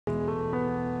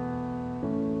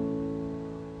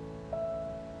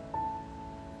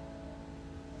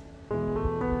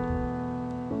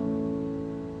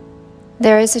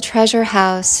There is a treasure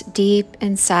house deep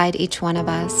inside each one of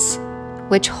us,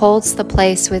 which holds the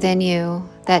place within you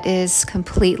that is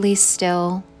completely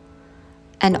still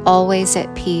and always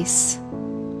at peace.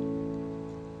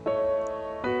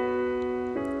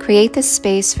 Create the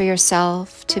space for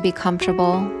yourself to be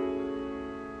comfortable,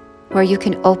 where you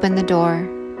can open the door.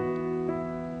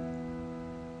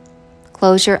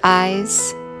 Close your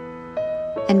eyes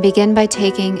and begin by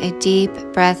taking a deep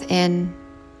breath in.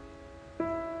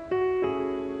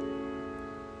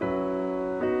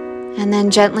 And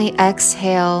then gently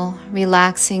exhale,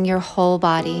 relaxing your whole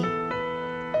body,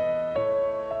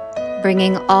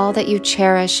 bringing all that you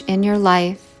cherish in your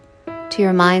life to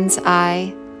your mind's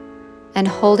eye and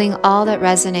holding all that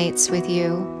resonates with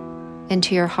you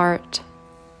into your heart.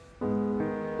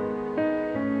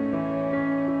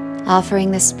 Offering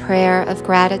this prayer of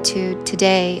gratitude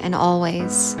today and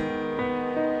always.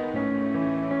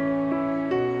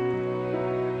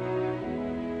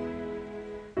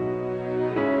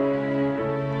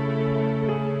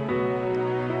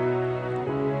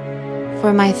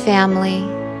 For my family,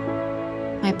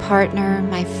 my partner,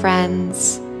 my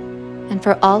friends, and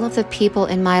for all of the people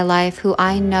in my life who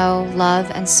I know love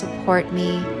and support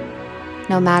me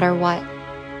no matter what.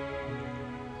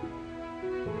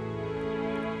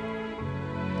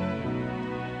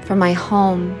 For my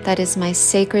home that is my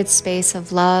sacred space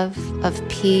of love, of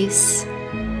peace,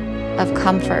 of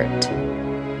comfort,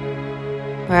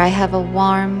 where I have a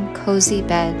warm, cozy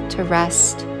bed to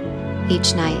rest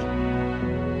each night.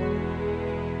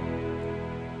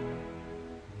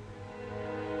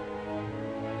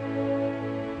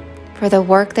 For the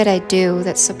work that I do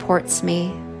that supports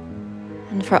me,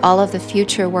 and for all of the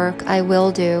future work I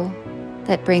will do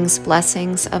that brings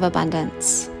blessings of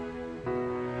abundance.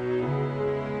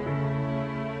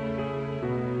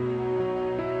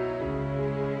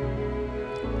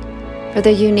 For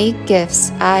the unique gifts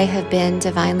I have been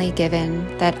divinely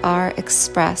given that are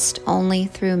expressed only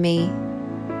through me.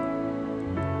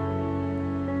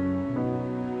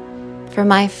 For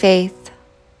my faith,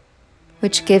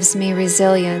 which gives me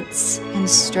resilience and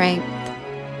strength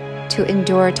to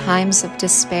endure times of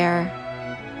despair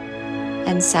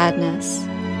and sadness.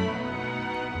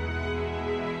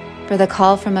 For the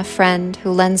call from a friend who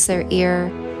lends their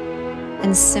ear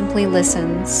and simply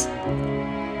listens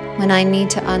when I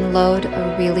need to unload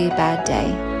a really bad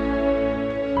day.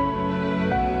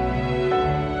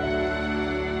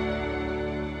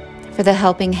 For the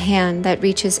helping hand that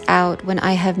reaches out when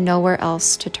I have nowhere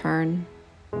else to turn.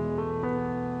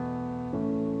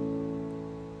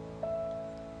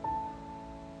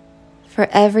 For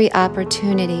every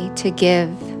opportunity to give,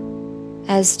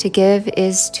 as to give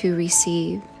is to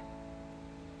receive.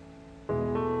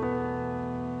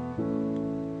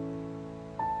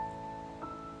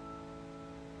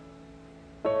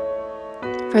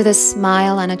 For the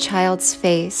smile on a child's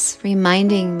face,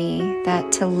 reminding me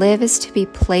that to live is to be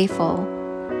playful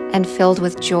and filled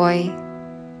with joy.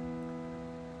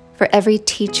 For every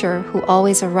teacher who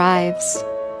always arrives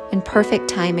in perfect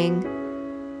timing,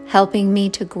 helping me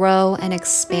to grow and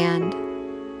expand.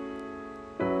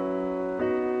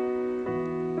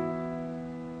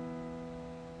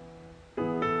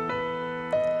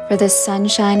 For the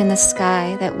sunshine in the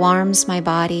sky that warms my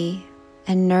body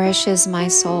and nourishes my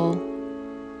soul,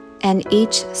 and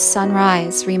each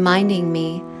sunrise reminding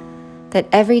me that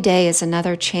every day is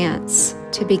another chance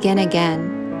to begin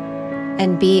again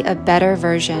and be a better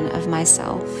version of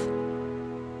myself.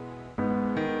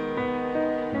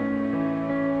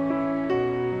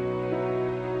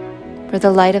 For the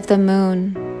light of the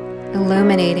moon,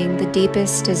 illuminating the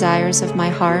deepest desires of my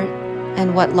heart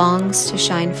and what longs to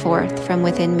shine forth from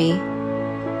within me.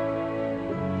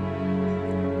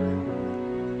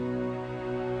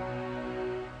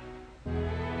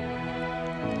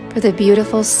 For the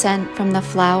beautiful scent from the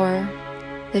flower,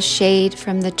 the shade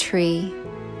from the tree,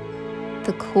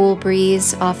 the cool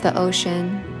breeze off the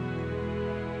ocean,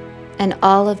 and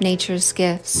all of nature's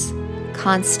gifts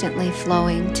constantly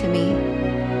flowing to me.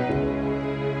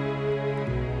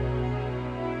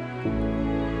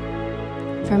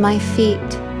 For my feet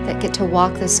that get to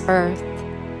walk this earth,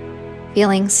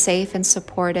 feeling safe and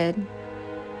supported.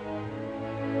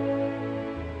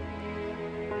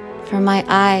 For my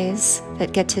eyes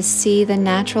that get to see the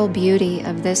natural beauty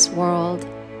of this world,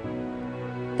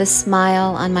 the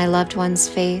smile on my loved one's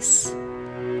face,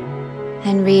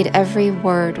 and read every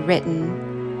word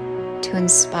written to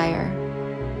inspire.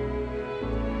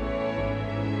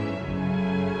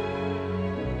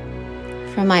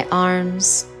 For my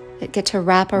arms that get to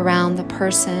wrap around the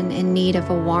person in need of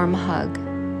a warm hug.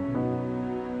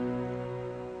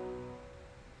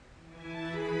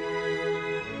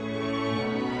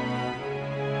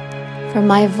 For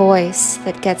my voice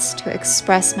that gets to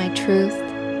express my truth,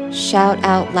 shout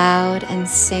out loud and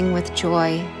sing with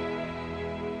joy.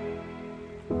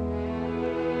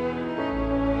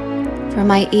 For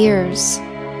my ears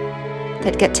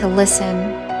that get to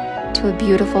listen to a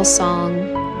beautiful song,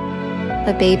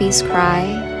 the baby's cry,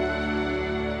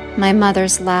 my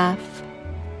mother's laugh,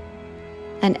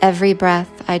 and every breath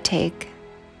I take.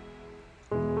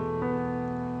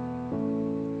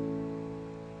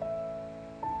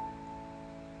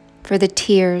 For the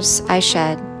tears I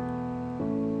shed,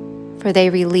 for they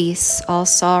release all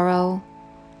sorrow,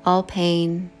 all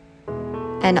pain,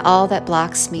 and all that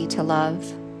blocks me to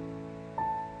love.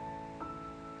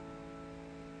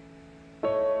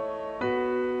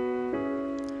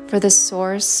 For the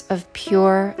source of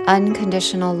pure,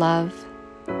 unconditional love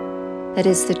that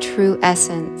is the true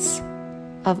essence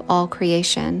of all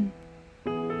creation.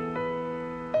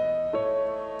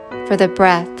 For the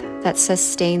breath that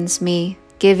sustains me,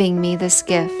 giving me this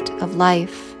gift of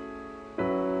life.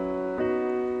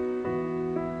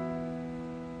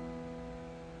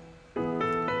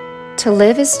 To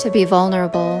live is to be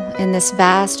vulnerable in this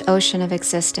vast ocean of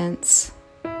existence,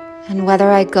 and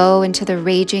whether I go into the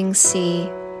raging sea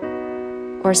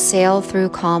or sail through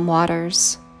calm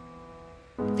waters,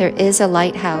 there is a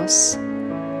lighthouse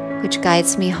which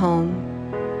guides me home.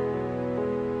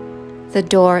 The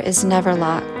door is never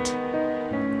locked,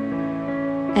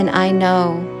 and I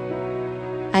know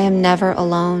I am never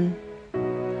alone.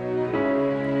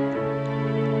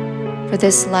 For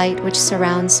this light which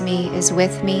surrounds me is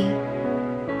with me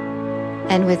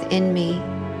and within me,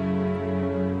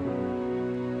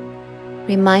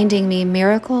 reminding me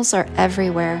miracles are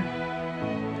everywhere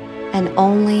and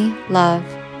only love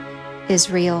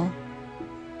is real.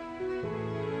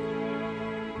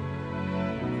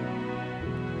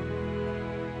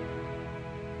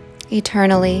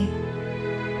 Eternally,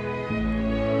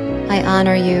 I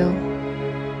honor you.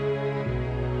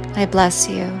 I bless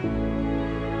you.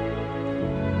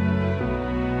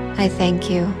 I thank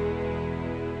you.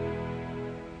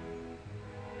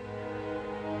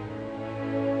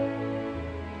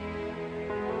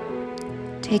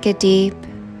 Take a deep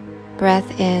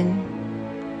breath in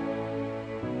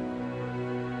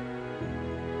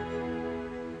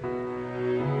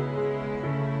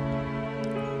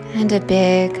and a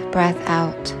big breath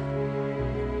out.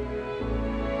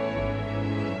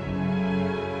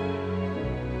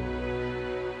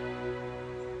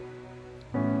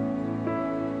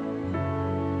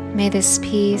 May this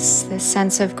peace, this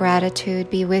sense of gratitude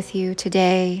be with you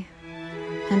today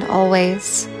and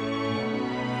always,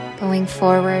 going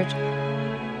forward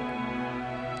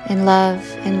in love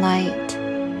and light.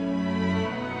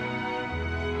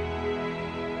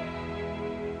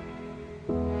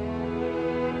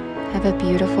 Have a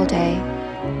beautiful day.